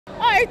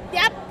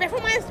their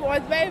performance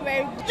was very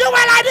good. You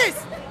were like this.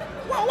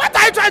 What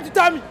are you trying to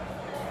tell me?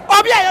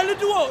 Obia,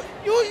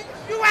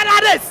 you were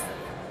like this.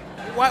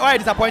 Why are you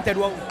disappointed?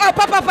 Oh,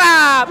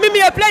 Papa,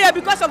 me a player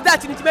because of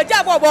that. Me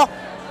job,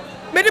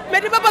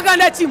 me Papa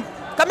Ghana team.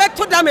 Come back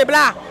to them,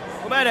 blah.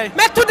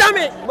 Make to them.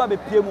 Ababe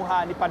piemu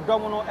ha ni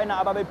padom no e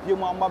na ababe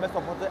piemu amba be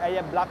support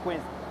Black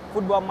Queens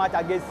football match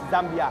against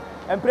Zambia.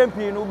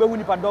 Emprempi no be hu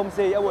ni padom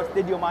say e was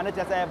stadium and it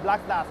say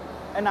Black Stars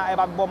e na e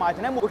ba bo match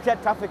na mo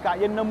hwe traffic a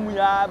ye namu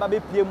ya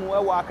ababe piemu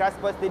e wo Accra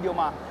Sports Stadium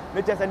a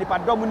me che say ni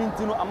padom ni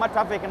ntino ama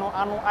traffic no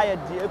anu aye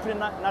di efri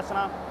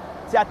national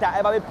theater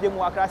e ba be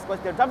piemu Accra Sports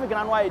Stadium traffic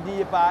na anu aye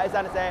di pa e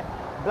say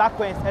Black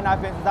Queens and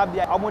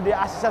Zambia omo de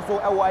ahye so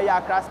e wo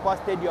Accra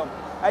Sports Stadium.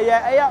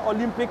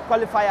 Olympic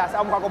qualifiers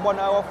am go born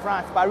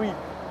France Paris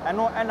and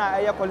no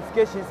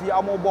qualifications here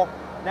am bo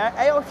na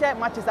share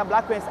matches at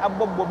Black Queens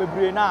abobo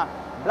bebre na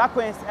Black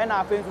Queens and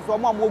so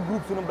mo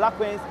groups no Black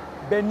Queens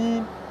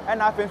Benin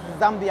and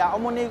Zambia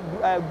am ni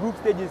group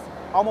stages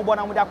am bo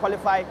na mo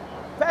qualify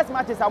first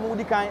matches am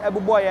di kan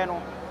ebobo ye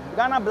no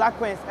Ghana Black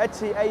Queens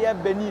echi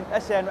Benin e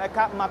share no e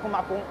ka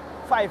mako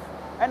 5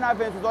 and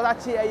so that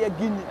chi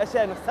Guinea e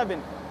share no 7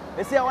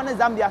 e say on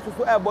Zambia so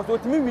e so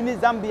timi win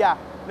Zambia.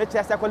 The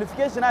chess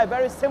qualification is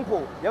very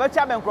simple. You have a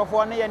champion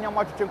for near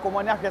Matching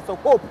Common, so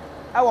hope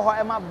our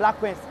Emma Black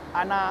Queens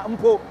and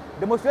Mpo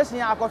demonstration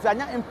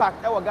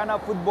impact our Ghana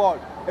football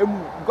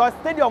because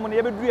stadium on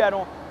every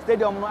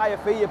stadium no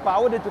IFA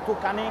power to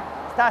Kane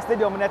Star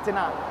Stadium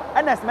Netina.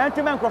 And as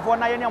management for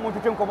near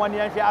Matching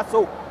Common,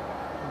 so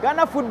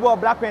Ghana football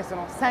Black Queens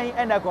no sign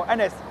and echo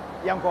NS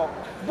Yanko.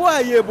 Boy,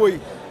 ye boy,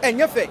 and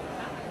your fake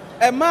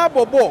a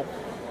marble ball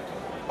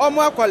or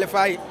more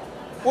qualified.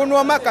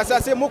 Ono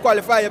makasa se mo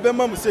qualify be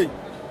mam sei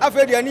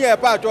afedi ani e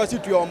pa to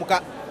situ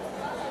omuka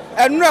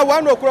enura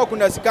 1 o'clock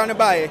na sikane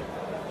baaye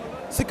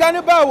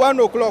sikane baa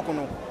 1 o'clock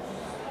no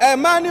e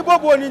ma ni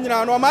bobo ni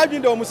nyina no ma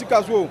adwinde o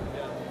musika so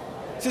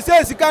si se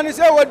sikane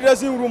se wo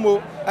dressing room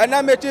o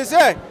na mechi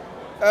se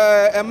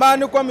e ma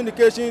ni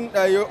communication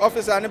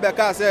officer ne be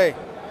ka se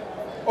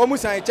o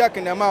musan check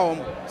na ma o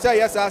se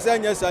yes asa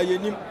nya sa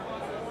yenim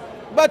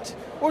but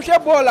wo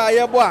hwe ball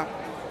aye bo a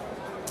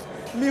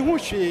mi hu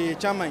hwe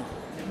chaman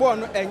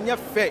born and your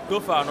fake. So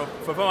far, no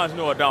performance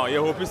no down.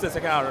 You hope it's the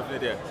second half of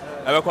there.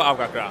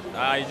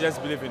 I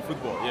just believe in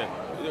football.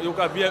 Yeah, you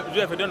can be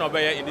Jeff don't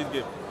obey in this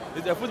game.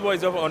 The football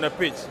is over on the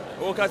pitch.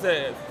 Okay,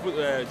 say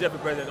Jeff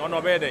President on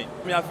obey day.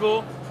 I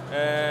feel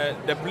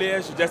the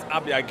players should just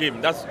up their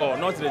game. That's all.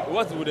 Not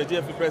what would the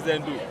Jeff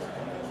President do?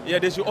 Yeah,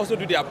 they should also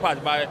do their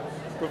part by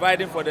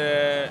providing for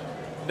the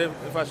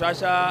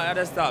infrastructure and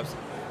other staffs.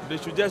 They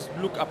should just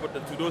look up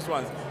to those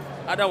ones.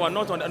 Other one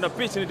not on the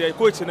pitch, they're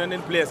coaching and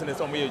then players in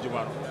some way,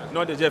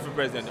 not the Jeffrey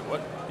President.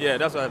 Yeah,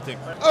 that's what I think.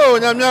 Oh,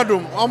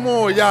 Nyamiadum,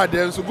 Omo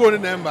Yard, so go to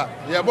number.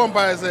 Yeah,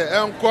 Bompire say,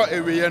 Enco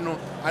Eweno,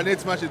 and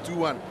it's match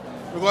 2-1.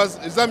 Because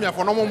Zambia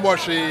for no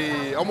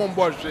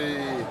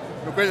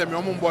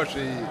Bosch,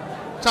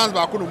 chance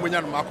back couldn't win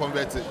and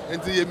converted.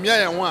 Until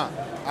you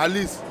at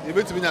least if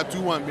it's been a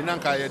 2-1,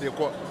 Binanka, they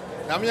call.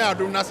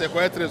 Nyamiadum, that's a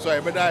quiet, so I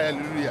better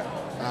hallelujah.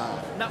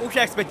 Now, what's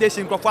your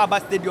expectation for Faba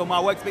Stadium?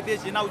 Our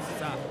expectation now is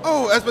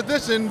oh,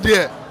 expectation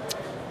there.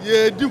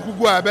 Yeah, didn't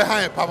go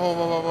behind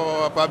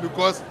Papa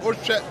because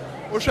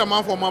Osha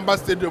man for Mamba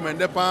Stadium and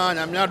Depan,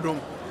 Yamiadum,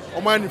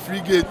 Oman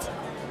free gate,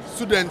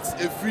 students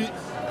a free,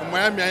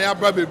 Miami, I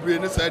have a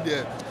brain inside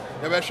there.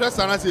 There were stress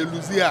and I say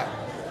Lucia,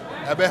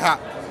 a beha.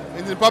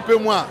 In the Papa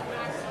Moa,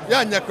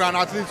 Yakran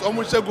at least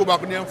almost go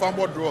back on the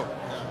Fambo draw.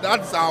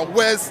 That's our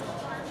worst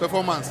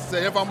performance.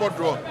 Say, Fambo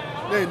draw,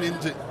 they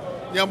ninja.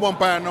 Yambon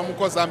Paya no mo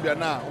Zambia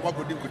na o ma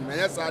kodi kudi me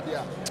yes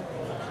adia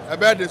e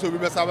be de so bi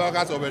be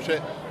sabaka so be hwe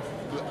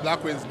Black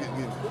Queens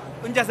game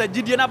unja say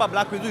gidie na ba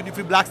Black Queens do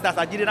different Black Stars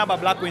gidie na ba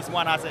Black Queens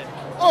mo na say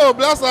oh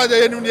Black Stars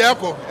ye nim de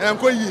ekọ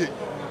enko yie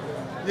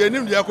ye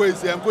nim de ekọ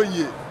esi enko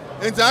yie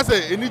enti I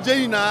say eni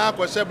je na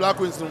akọ hwe Black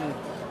Queens no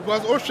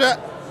because o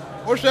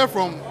hwe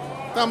from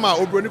tama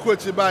obroni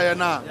coach ba ye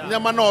na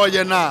nyama na o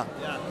ye na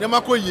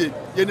nyama ko yie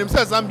ye nim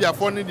say Zambia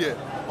for ne de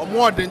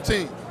omo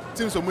odenchin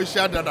team so mo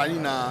hia dada ni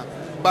na.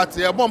 But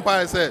a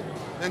Bompire said,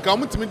 and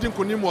come to meeting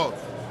Kunimo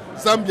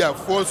Zambia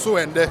for so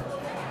and there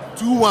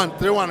 2-1,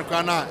 3-1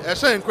 Kana. A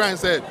shame crying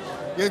said,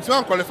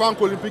 Yank qualifying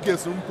Olympic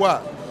is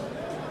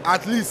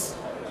at least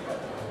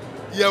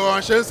you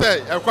are say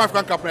a craft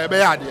cup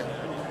a idea.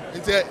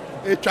 It's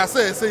a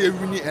trace say a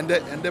winning and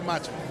the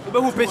match.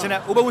 Who pitch and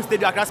who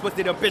stayed at Casper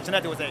Stadium pitch and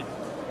that was saying.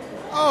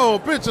 Oh,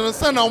 pitch and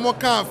send no more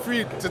can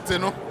free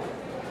to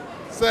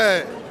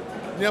say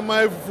near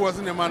my force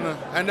in the manner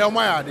and then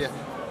my idea.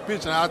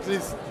 Pitch and at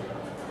least.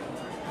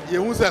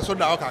 You won't say so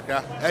that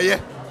okay, yeah,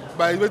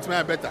 but it's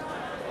me better.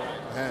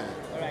 All right.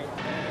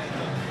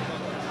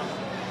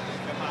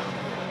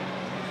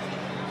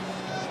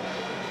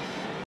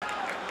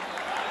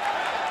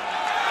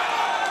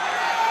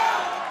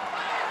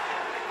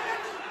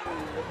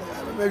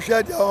 Me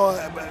share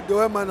the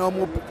way man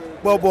omo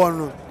bobo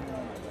no.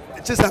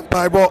 It's some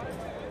pipe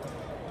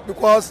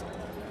because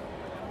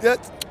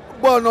that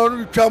ball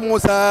no twa mo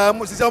sa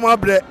mo sisa mo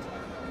abre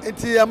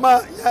Until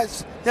Yama,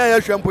 yes,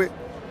 we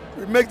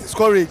make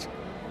discourage.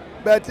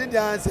 But in the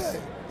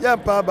answer, yeah,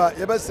 Papa,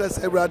 you best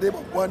say, Brady,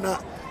 one,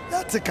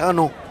 that's a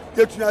cano.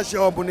 You to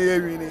show up on the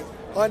area.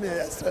 On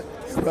the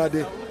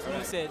Brady.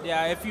 There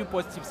are a few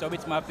positives of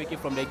which I'm picking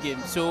from the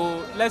game.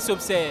 So let's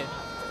hope, say,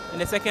 in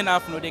the second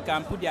half, they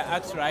can put their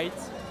acts right.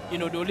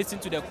 They'll listen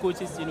to the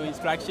coaches,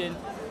 instruction.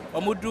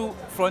 Omudu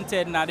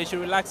fronted now, they should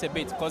relax a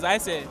bit. Because I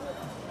say,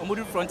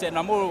 Omudu fronted,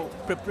 I'm more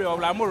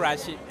prepared, I'm more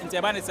rash. In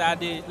Japan,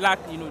 they lack,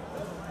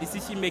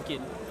 decision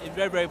making. It's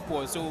very, very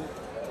poor. So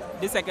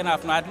this second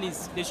half, now at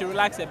least they should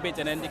relax a bit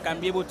and then they can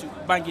be able to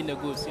bang in the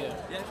goals here.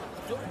 Yeah.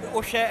 So,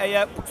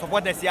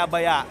 support this year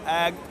by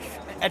I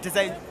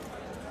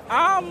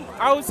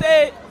would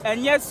say,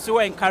 and yes, so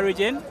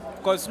encouraging.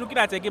 Because looking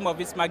at a game of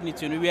this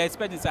magnitude, we are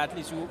expecting at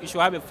least you should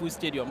have a full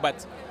stadium.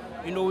 But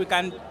we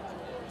can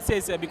say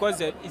it's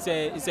because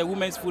it's a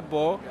women's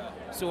football.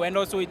 So and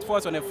also it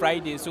falls on a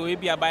Friday. So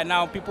maybe by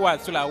now people are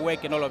still at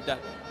work and all of that.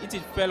 It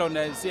fell on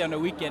on a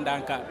weekend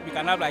anchor. We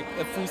can have like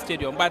a full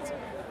stadium. But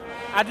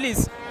at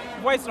least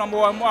voice number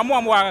one,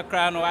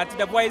 at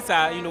the voice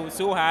are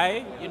so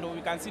high.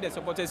 We can see the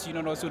supporters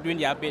also doing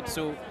their bit.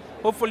 So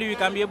hopefully we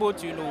can be able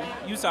to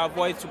use our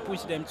voice to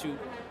push them to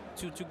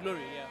glory.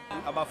 Yeah.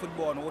 About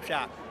football, no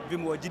shot.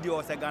 Vimo Gidi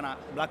or Sagana,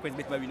 Black Queens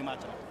beat win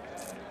match.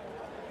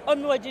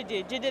 No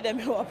Gidi them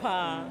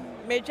wapa.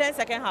 May change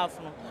second half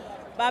no.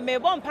 But may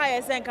bomb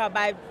pie senka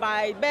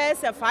by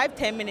best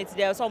 5-10 minutes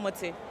there so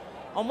much.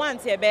 On one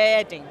say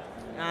bedding.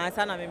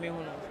 Sana me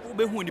huno.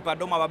 Ube hu ni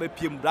padoma ba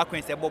PM Black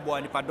Queens e bobo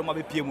ni padoma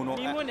be PM no.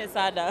 Mi hu ne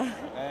sada.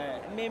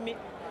 Me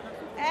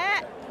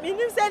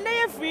nim say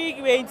na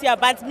free we ntia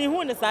but mi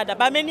hu ne sada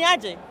but me ni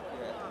age.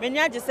 Me ni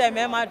age say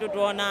me ma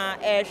dodo na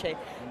ehwe.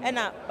 And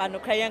no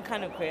crying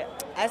can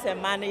as a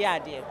man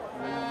yard,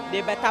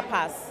 they better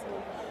pass.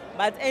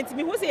 But and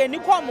me who say any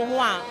come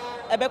one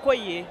a beco.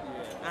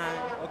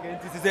 Okay,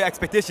 this is the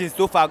expectations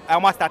so far. I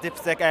must start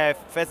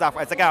first half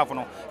and second half.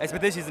 No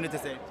expectations in it to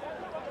say.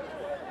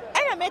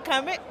 I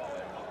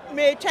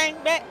may change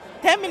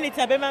 10 minutes.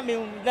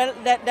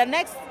 The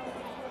next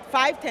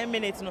 5-10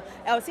 minutes. No,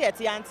 I'll see it.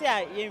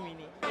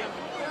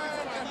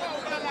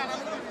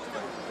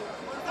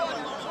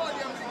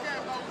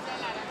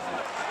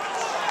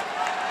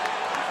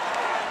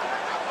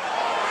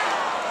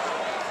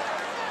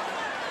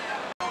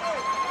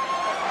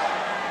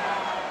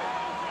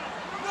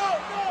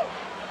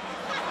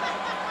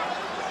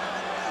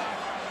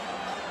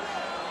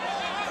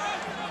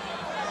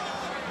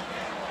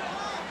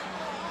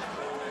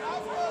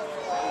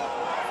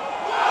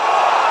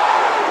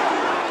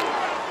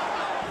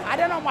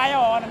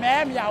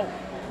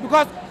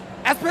 Because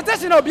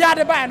expectation of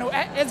Biade Bano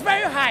is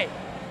very high.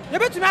 You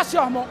bet to ask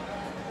your more.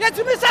 Yet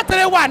to be set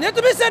 3-1, yet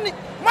to be sending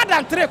more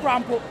than 3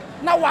 crumple.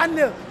 Now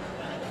 1-0.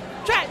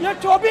 Try your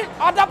Toby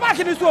or the back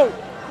in the soul.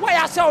 Why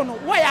I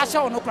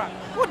shall no crap.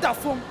 What the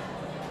phone?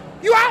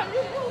 You are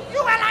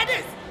like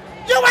this.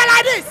 You are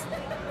like this.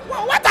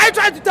 What are you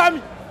trying to tell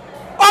me?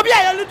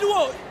 Obia,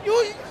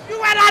 you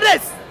are like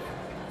this.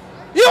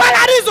 You are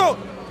like this.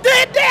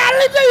 They are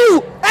leaving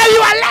you and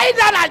you are lying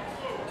down like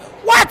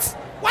what?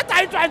 What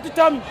are you trying to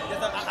tell me?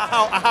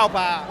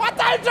 What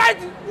are you trying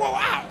to?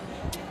 Wow.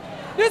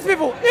 These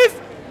people, if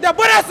the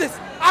bonuses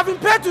have been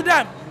paid to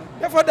them,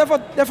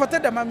 therefore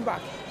take the money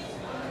back.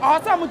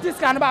 Or some of this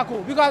can back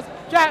because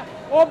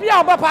Obi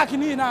Aba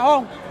parking in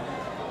our home.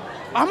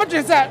 I'm not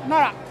just saying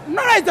Nora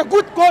is a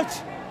good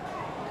coach.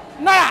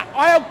 Nora,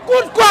 or a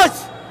good coach.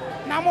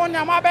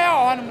 Namonia Mabe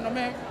or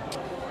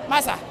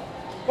Massa.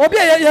 Obi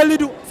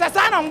Yelidu.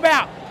 Sasana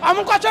Mbea. I'm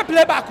going to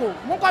play back.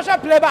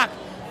 Play back.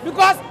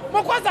 Because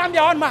Moko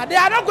Zambia on man, they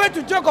are not going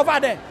to joke over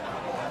there.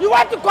 You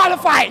want to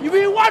qualify.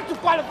 You want to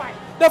qualify.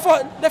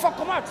 Therefore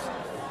come out.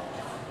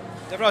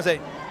 Therefore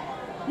say.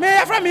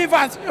 Me from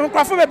Evans,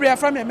 Microphone be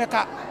from me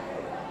Meka.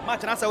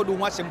 Match na say we do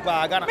watch him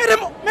pa Ghana. Me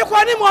ko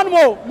any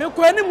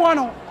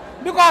one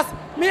because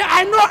me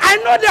I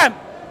know them.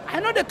 I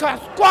know they can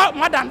score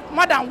more than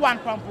 1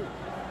 crumple.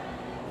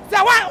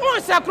 Say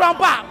one say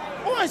crumple.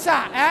 One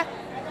say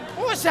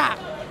One say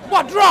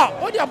draw.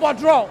 Oh dear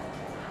draw.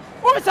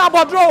 Who is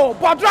about draw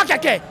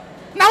keke?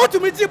 Now to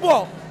meet the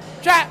ball.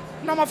 Try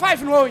number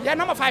 5 no, yeah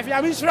number 5,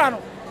 yeah Mishra.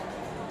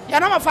 Yeah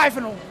number 5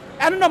 no,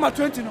 and number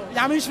 20 no,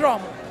 yeah Mishra.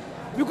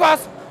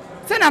 Because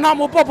send a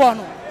normal popo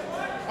no.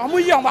 I'm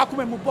with you on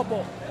Wakume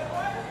Popo.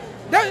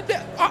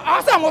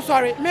 I'm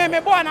sorry, me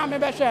boy now me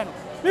be share no.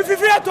 Me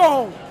free at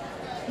home.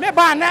 Me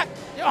ban na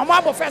on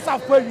my first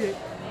half query.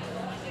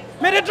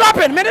 Me the drop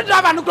and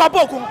look up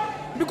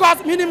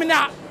because me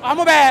na I'm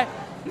be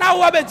now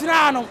we be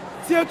jina no.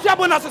 See how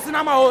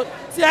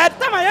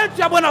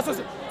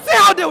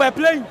they were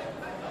playing.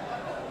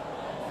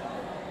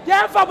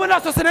 Yeah,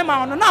 Fabulas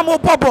cinema, no more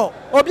bubble,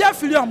 or be a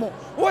filiamo.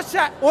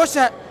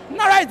 Osha,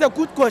 Nara is a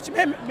good coach.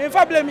 Me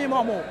for blame me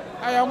more.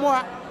 I am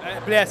more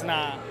players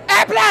now.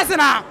 Players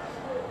now.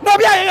 No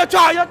be a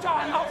child,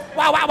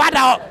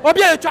 what or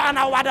be a child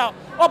now, what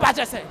or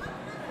Bajase.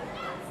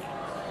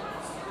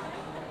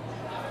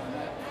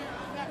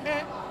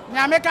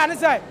 Now, make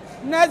say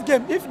next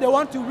game if they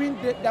want to win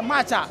the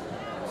match.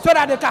 so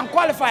that they can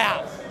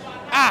qualify.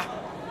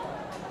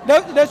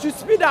 They should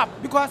speed up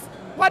because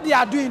what they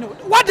are doing,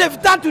 what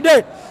they've done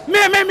today,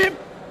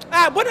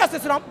 bonus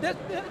is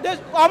they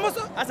almost.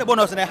 That's a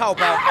bonus in a house.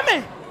 I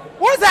mean,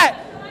 what's that?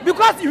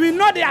 Because we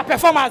know their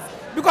performance.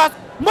 Because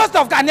most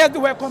of Ghanaians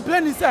were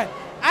complaining, say,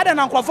 I don't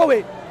know for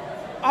way.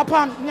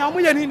 Upon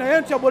Nyamuyan in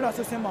a bonus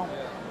system.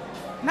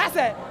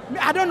 Nasa,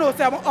 I don't know,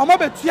 sir, or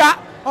maybe tia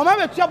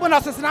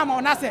bonus system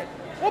on Nasa.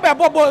 Obe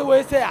Bobo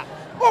will say,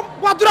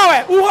 what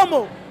draw?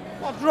 Uhomo,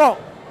 what draw?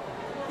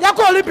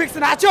 Yako Olympics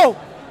in Acho.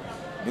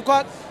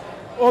 Because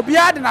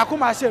Obiad and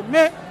Akuma say,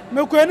 me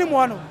kweni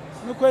mono.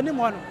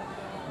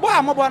 Boy,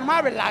 I'm about my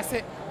relax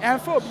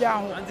and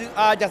phobia.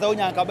 Just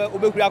only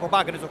Obeku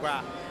Park in the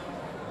Sokra.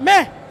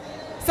 Me,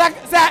 say,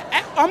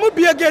 I'm going to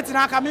be a gate and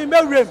I come in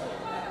Melrim.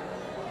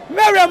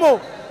 Merimo.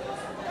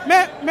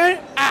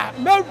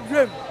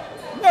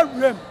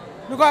 Melrim.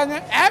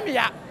 Because I'm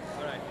here.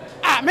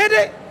 Made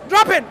it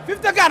dropping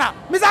 50 Ghana.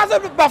 Miss Answer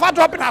Buffer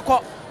dropping a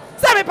call.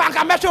 Semi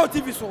Panka Metro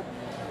TV so.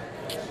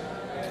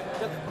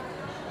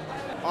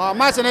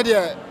 My son,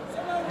 the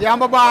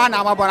Amaba and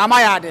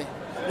Amabayade.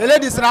 The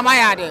ladies in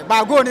Amayade,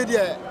 but go in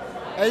there.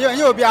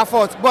 You'll be a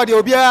fault, but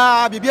you'll be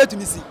a to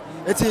me.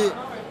 It's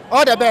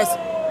all the best.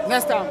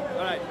 Next time.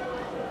 All right.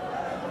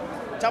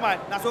 Chairman,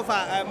 that's so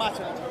far match.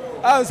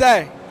 I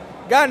say,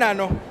 Ghana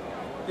no.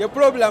 Your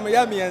problem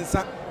is me and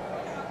son.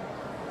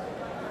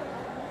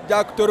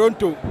 Jack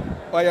Toronto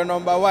or your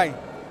number 1.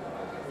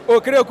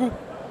 Okreku.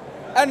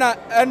 And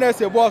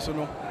as a boss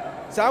no.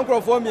 Some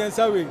for me and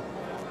Sawi.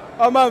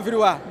 Oh man,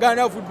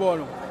 Ghana football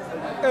no.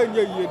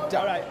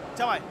 All right.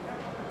 Chairman.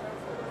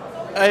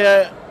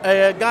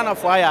 Ghana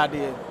for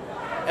ayade.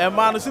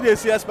 Man, see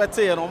the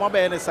expectation on my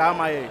bed is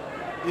Samaye.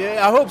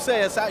 I hope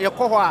say your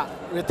cohort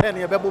return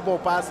your bubble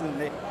passing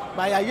there.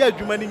 By a year,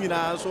 you money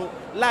now, so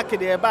lucky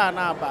the bar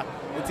now.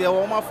 It's a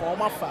woman for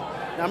my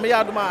fat. Now, me,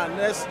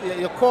 man,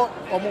 your court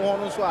or more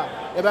on swap.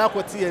 About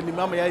what tea and the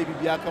mamma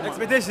be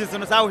expectations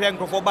on the south here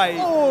for by.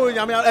 Oh,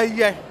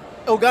 yeah.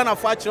 Ghana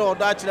for or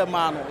Dutch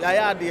man.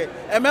 Yeah, dear.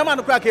 And my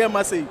man crack here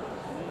must say,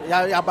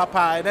 ya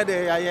papa, and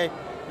then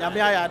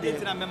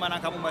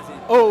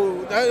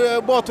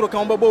oh, bottle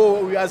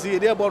combo, we are see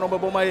the born of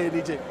my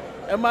DJ.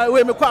 And my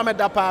way me come at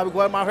that part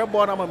because my head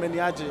born on my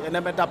miniature and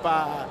then met that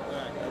part.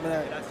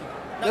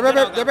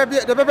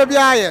 The baby be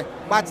higher,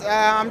 but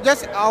I'll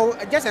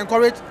just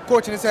encourage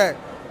coaching say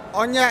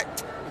on your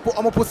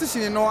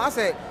position, you know. I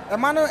say a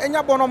man in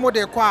your born on more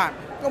de quan.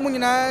 Come on, you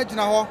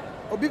know,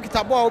 or big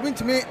taboo, bring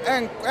to me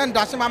and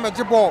dash my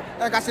magic ball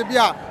like I said,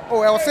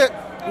 oh, I'll say,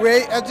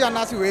 way, a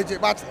Janasi wage,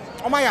 but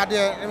on my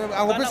idea,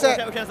 I hope you say,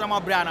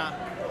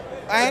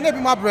 I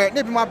never my bread,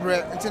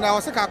 until I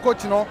was a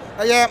coach, you know,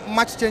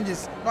 much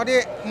changes, not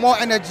more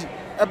energy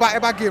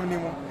about game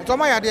anymore. It's all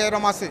my idea, I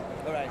must say.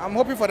 I'm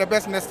hoping for the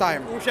best next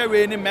time. Who shall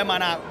we name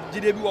Memana?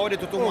 GDB order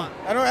to Tuma?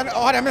 I know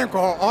all the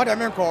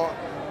men call,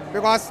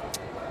 because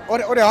all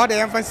the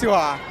emphasis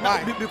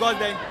because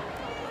then.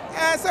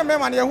 Some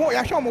men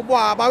who show me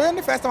boy, but when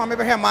the first time I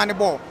ever hear money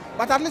ball.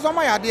 But at least on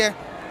my idea,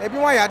 maybe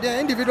my idea,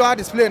 individual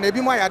display,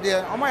 maybe my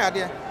idea, on my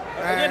idea.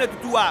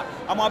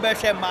 I'm a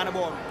best share man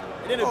ball.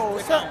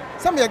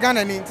 Some are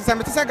Ghanaian, to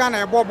some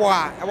Ghana bobo.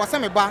 I was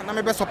semi bar, and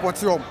I may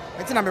support you.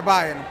 It's not me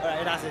buying.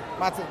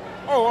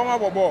 Oh, I'm a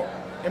bobo.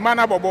 A man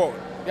bobo.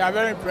 They are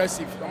very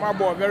impressive. My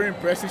boy, very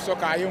impressive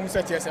soccer. I own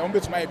set yes, I own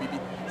to my baby.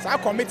 So our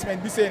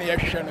commitment be saying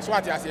yes,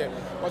 what I say.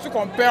 But to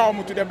compare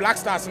them to the Black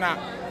Stars now,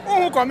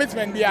 who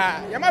commitment be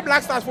my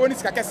Black Stars for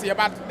this kakesi,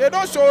 but they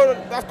don't show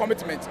that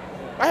commitment.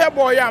 I hear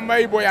boy,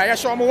 my boy, I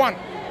show me one.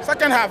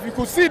 Second half, you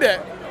could see the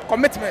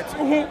commitment.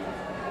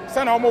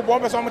 Send our mobile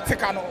on some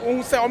tikano,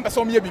 who say on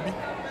some baby.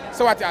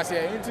 So what I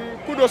say,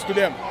 kudos to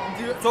them.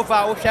 So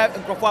far, we have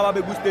in Kofa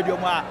Baby Stadium,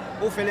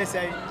 who feel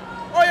say,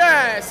 oh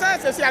yeah,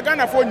 since I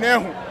Ghana for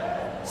now.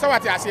 So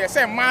what I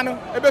say, man,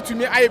 able to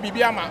me, I be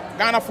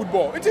Ghana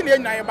football. It's in the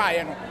end, I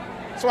buy.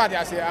 So what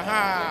I say,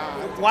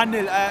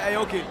 1-0,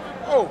 okay.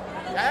 Oh,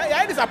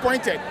 I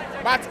disappointed.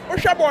 But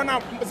now,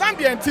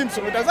 Zambian teams,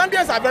 the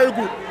Zambians are very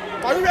good.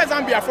 But we have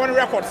Zambia foreign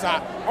records,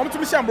 sir. I'm to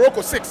be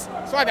Morocco 6. So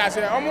what I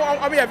say,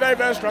 I'll be a very,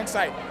 very strong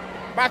side.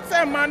 But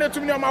same man to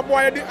me, my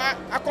boy,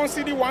 I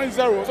conceded 1-0.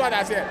 So what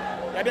I say,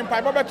 I didn't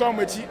pipe up at Tom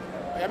Machi.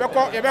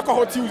 You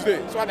call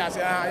Tuesday. So what I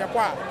say,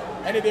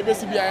 and the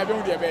basically I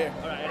don't do it.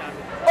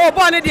 Oh,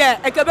 born there,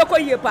 a Quebeco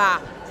year pa.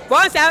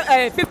 Once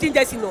 15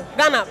 days, no,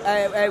 Ghana,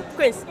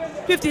 Queens,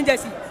 15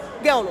 days,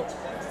 girl,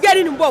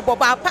 getting in Bob,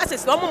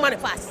 passes, no more money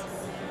pass.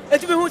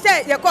 It's me who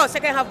say you call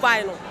second half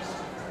buy no.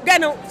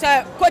 Ghana,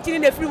 sir, coaching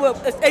in the free work,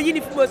 a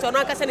uniform, so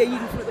not can a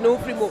no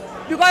free move.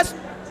 Because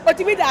what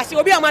to me that she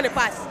will be a money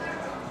pass.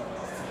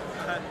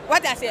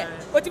 What I say,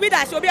 what to me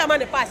that she will be a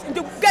money pass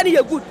into getting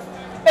you good.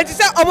 It is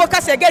almost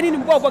getting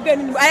in Bob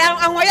again. I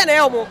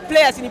am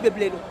players in the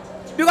blade.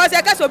 Because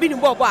I can't be in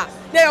Bobo,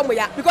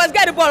 because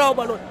get the ball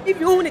over. If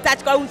you only touch,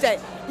 say,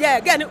 yeah,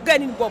 get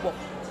in Bobo.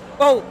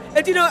 Oh,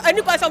 and you know, and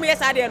you call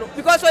yes, I don't know.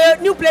 Because a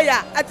new player,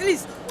 at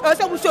least,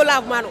 also we show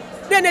love, man.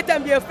 Then let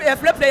them be a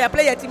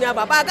player team.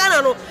 But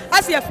Ghana,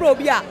 I see a flow,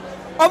 yeah.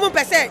 Almost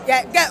per se,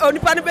 yeah, get on the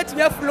panel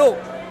to flow.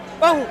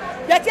 Oh,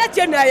 that yet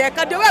I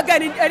can do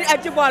again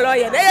at your ball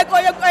lawyer. They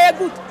are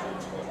good.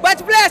 But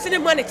players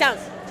in money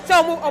chance. So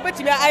I'll bet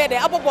you I had the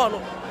upper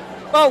bono.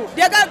 Oh,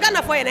 they got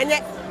Ghana for and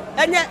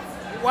yet.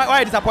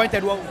 Why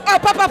disappointed? Oh,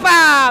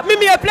 Papa,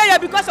 me a player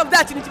because of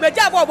that. It's my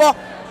job.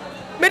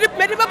 Made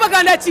the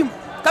Ghana team.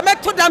 Come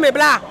back to Dame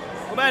Blah.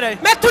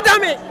 Met to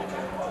Dame.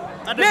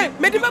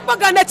 Made the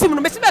Ghana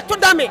team. Miss Met to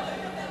Dame.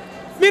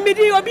 Mimi,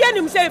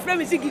 Obianim say from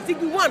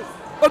Ziggy one.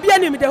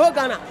 Obianim the whole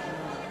Ghana.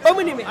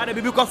 Ominimi. And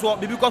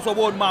because of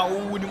old man who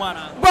would man.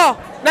 Bo,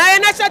 now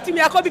I shot to me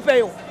a copy for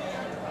you.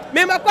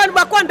 Me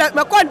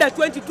Makonda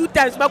 22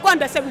 times,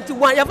 Makonda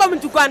 71. You're coming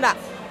to Ghana.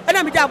 And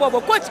I'm a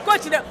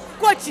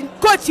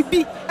coach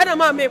B, and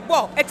I'm a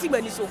ball, a team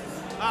and so.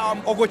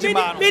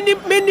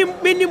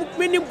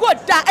 Minim good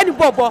that any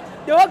bobo.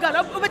 The organ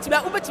of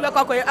Ubetia,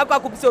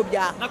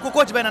 Nako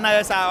coach Ben and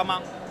I saw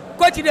among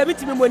coaching the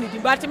meeting money,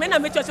 but men are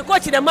making a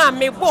coach the man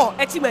may ball,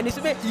 a team and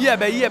so. Yeah,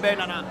 Ben.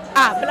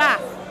 Ah, blah.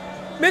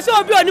 Me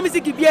so be on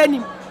music be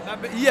any.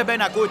 Yeah, Ben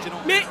a coach,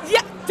 no. Me,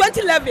 yeah,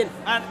 2011.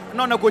 And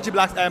no coach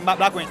Black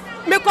Queens.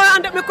 Me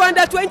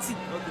under 20.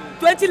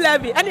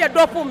 2011, and you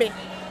drop me.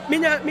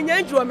 Minya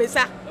injury me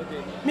sir.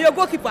 Me a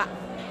goalkeeper.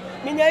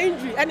 Minya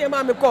injury and your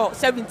man me call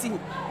 17.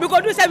 Me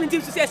go do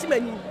 17 to say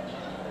many.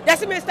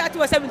 That's me start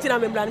to 17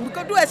 am plan. Me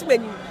go do as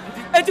many.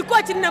 And to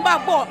coach in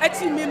number ball at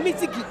team me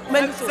meeting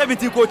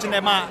 17 coach in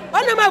the man.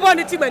 On the man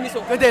the team and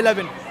so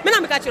 2011. Me na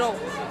me catch all.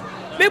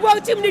 Me go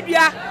team ni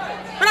bia.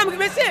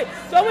 Me say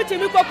so we team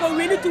go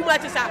win too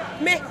much sir.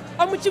 Me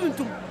am team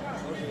too.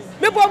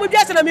 Me bo me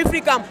bia say na me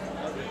free camp.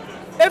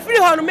 E free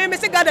hon me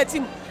say gather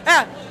team.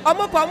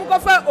 Omo go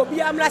for obi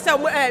amla say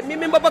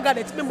me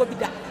gather team me bi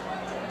da.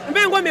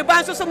 Me go me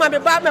ban so me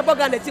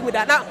gather team with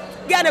that. Now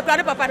get the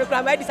crowd papa the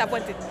crowd very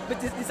disappointed.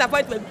 But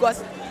disappointment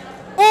because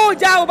oh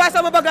ja oba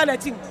so me gather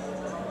team.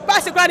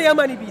 Pass the crowd your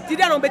money be. Did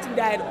not bet him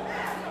die no.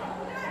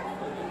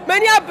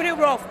 Many are pretty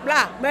rough,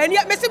 blah. Many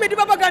me see me the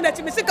gather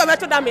team me say come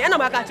to them and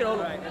I'm catch all.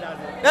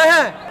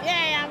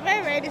 Yeah, I'm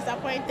very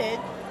disappointed.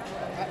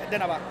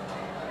 Then about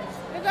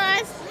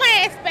because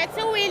my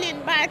expecting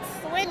winning, but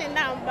winning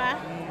number.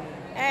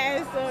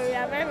 So we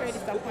are very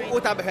disappointed.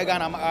 What type of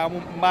Ghana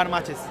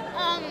matches?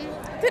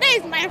 Today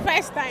is my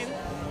first time.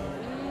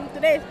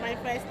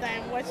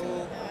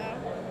 Watching.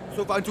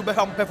 So far, to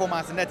become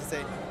performance, and that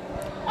say.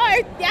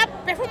 Oh, their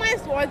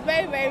performance was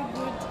very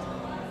good,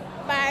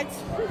 but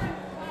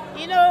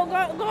you know,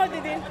 God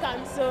didn't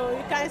come, so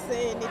you can't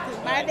say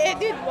anything. But they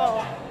did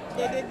well.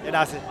 Yeah,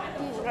 that's it.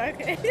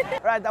 Okay.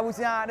 Right, I was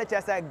saying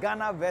that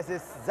Ghana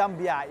versus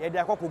Zambia. Yeah, they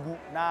are kokubu.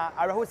 Now,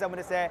 I heard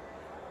somebody say,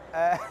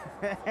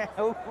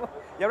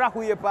 "You're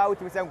who you power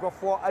to say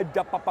for a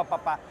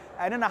papa."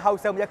 And then how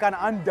some you can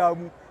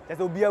undo. There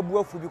will be a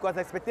buff because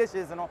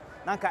expectations, you know,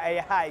 nanka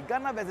high.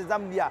 Ghana versus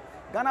Zambia.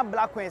 Ghana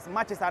Black Queens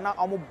matches are now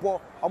amubo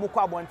and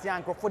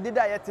for the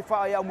day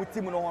fire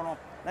mutimo.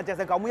 Not just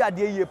like we are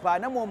dear pa,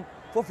 no mum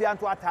for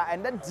Fiantuata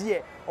and then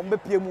dear on the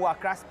PMU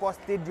across Sports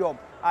Stadium.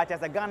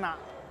 As a Ghana,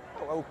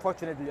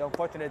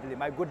 unfortunately,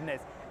 my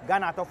goodness,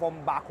 Ghana to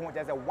form back home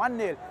just a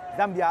 1-0.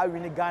 Zambia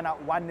winning Ghana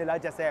 1-0. I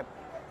just say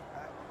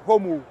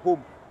home.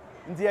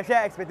 In the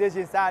share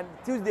expectations and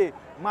Tuesday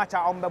match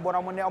on the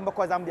Bonamone on the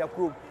Zambia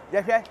crew.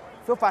 Yeah,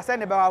 so far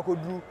send about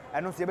could do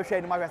and don't see a share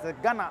in my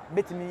Ghana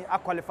bet me I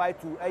qualify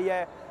to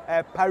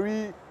a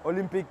Paris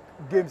Olympic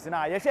Games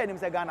now. You share him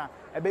say Ghana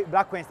a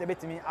Black Queens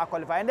bet me I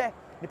qualify and there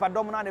the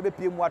predominant a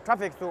bit more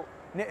traffic so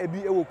ne e bi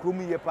e wo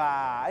kromu ye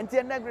pa enti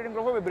e na grade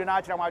nkrofo bebre na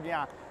achira madwen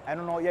a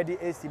eno no ye di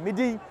AC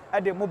midi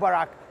e de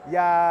Mubarak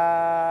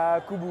ya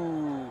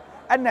Kubu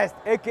Ernest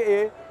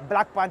aka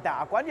Black Panther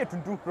akwa ne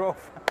tuntum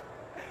prof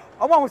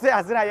omo mo say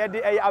asira ye di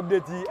e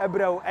update e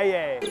brew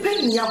e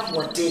benya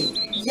bode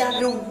ya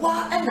de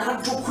wa e na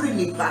adokuri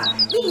nipa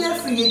ni ya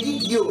free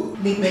video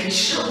me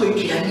mention we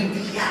duani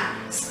bia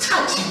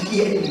start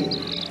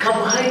bia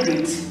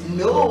carbohydrates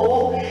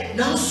no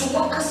now so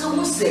what kasa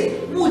wo say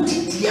wo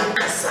didi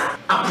akasa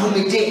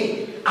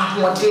apomede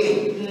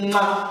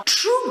ahode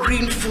true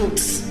green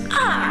foods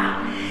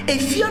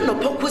if you no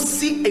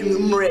pokosi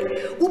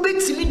enumre wo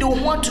betimi de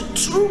ho to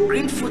true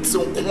green foods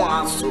nko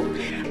aso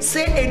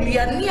say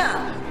enuane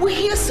a wo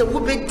hear say wo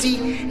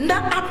bedi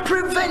na a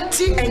prevent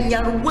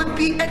enyarewa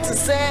bi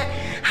say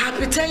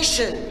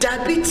hypertension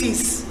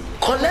diabetes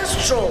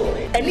cholesterol,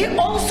 and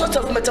all sorts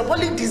of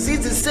metabolic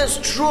diseases, say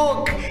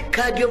stroke,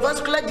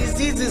 cardiovascular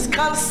diseases,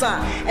 cancer,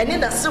 and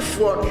in a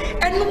for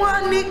and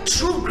one need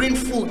true green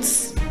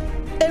foods.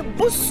 A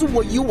boost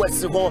what you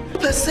was about,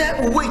 per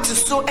se way to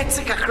so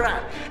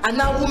etikakra, and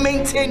now we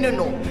maintain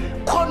no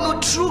corner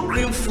true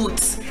green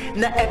foods.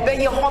 Na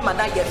ebeye home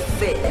na ye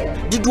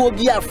fair. Did you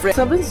be a friend?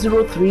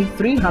 703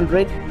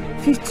 300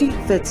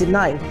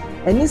 5039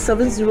 and in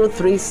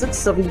 703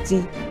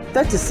 670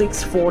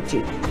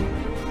 3640.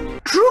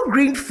 True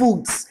green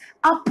foods,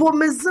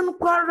 apomezin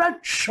kwara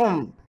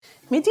chum.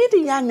 Me did the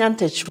young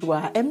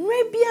antechwa, and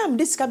maybe I'm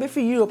this cabin for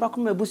Europe. I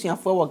come a bush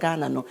for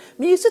Ghana. No,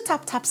 me used to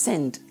tap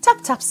send.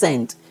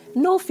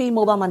 no fee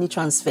mobile money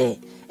transfer.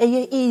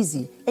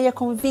 Easy,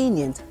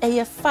 convenient,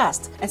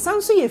 fast, and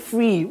sounds so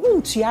free.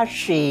 Won't you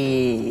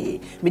share?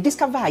 Me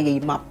discover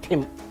my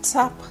pim.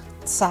 Tap,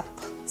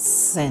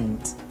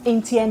 send.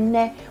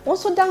 Intienne,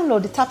 also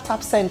download the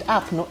Tap Send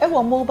app no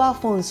ever mobile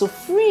phone so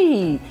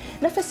free.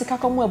 Na first ka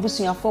komo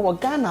abusuya for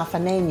Ghana fa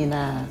na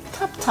nyina.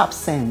 Tap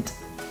Send.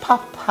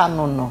 Papa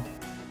no.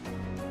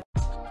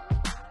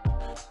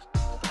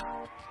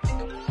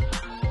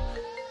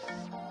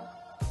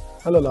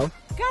 Hello, love.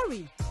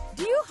 Gary,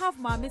 do you have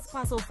Mommy's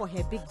parcel for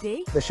her big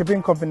day? The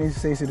shipping company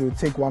says it will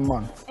take 1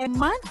 month. A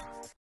month?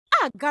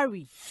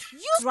 Gary,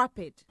 use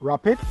Rapid.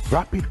 Rapid?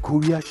 Rapid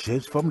courier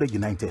ships from the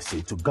United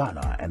States to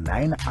Ghana and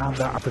 9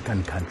 other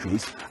African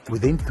countries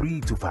within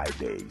 3 to 5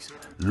 days.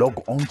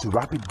 Log on to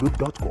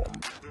rapidgroup.com,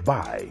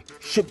 buy,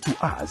 ship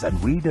to us, and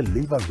we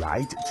deliver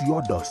right to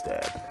your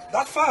doorstep.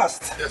 That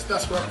fast? Yes,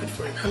 that's Rapid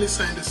for you. Can you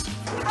sign this?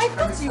 I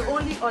thought you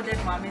only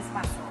ordered Mommy's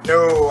parcel.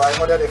 No, I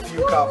ordered a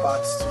few car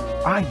parts too.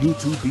 Are you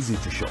too busy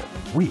to shop?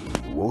 We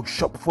will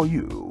shop for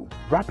you.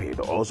 Rapid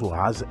also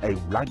has a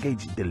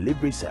luggage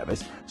delivery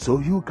service, so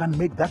you can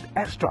make that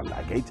extra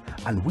luggage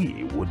and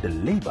we will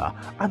deliver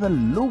at the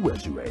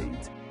lowest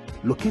rate.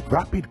 Locate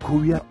Rapid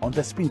Courier on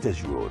the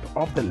Spinters Road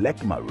off the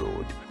Lekma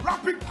Road.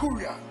 Rapid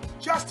Courier.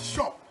 Just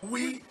shop.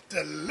 We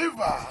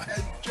deliver.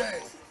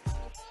 Enjoy.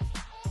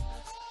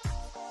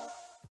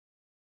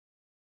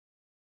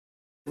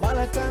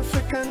 Malata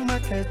African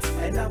market,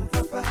 and I'm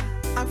Papa.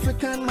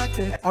 African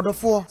market. Order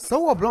for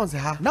so bronze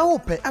ha. Now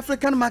open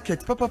African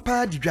market.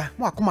 Papa didra.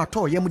 Mwakuma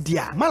to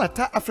yemudia.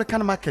 Malata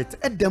African market.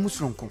 Edemu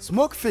sronko.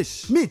 Smoked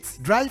fish, meat,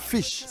 dry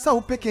fish.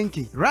 Sao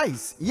kenki,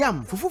 rice,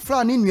 yam, fufu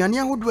flour ni nnuane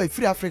ahodo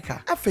free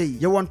Africa.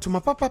 Afei, ye want to ma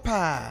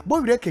papa.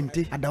 Boyre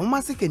kente,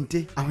 adamase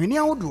kente, ahwene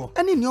ahodo.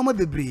 Ani nneoma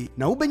bebre.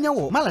 Na wobenya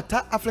wo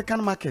Malata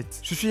African market.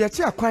 Hwehwe ye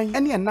chi akwan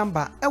ene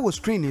number e wo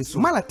screen so.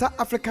 Malata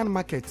African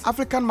market.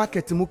 African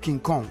market mu King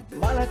Kong.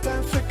 Malata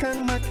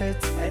African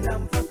market. And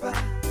I'm Papa.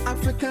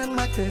 African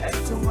market.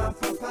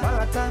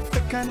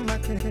 African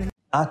market.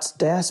 At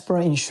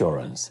Diaspora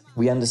Insurance,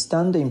 we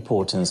understand the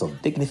importance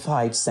of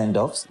dignified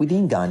send-offs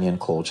within Ghanaian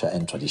culture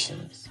and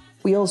traditions.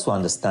 We also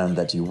understand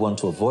that you want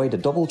to avoid the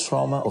double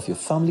trauma of your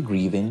family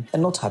grieving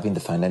and not having the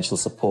financial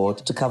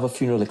support to cover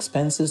funeral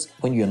expenses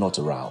when you're not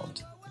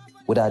around.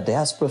 With our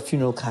Diaspora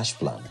Funeral Cash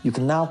Plan, you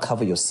can now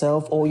cover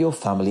yourself or your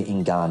family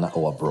in Ghana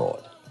or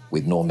abroad.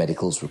 With no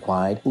medicals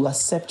required, we'll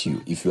accept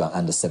you if you are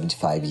under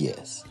 75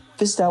 years.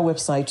 Visit our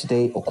website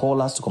today or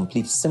call us to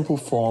complete a simple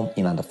form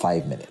in under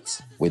 5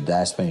 minutes. With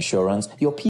Diaspora Insurance, your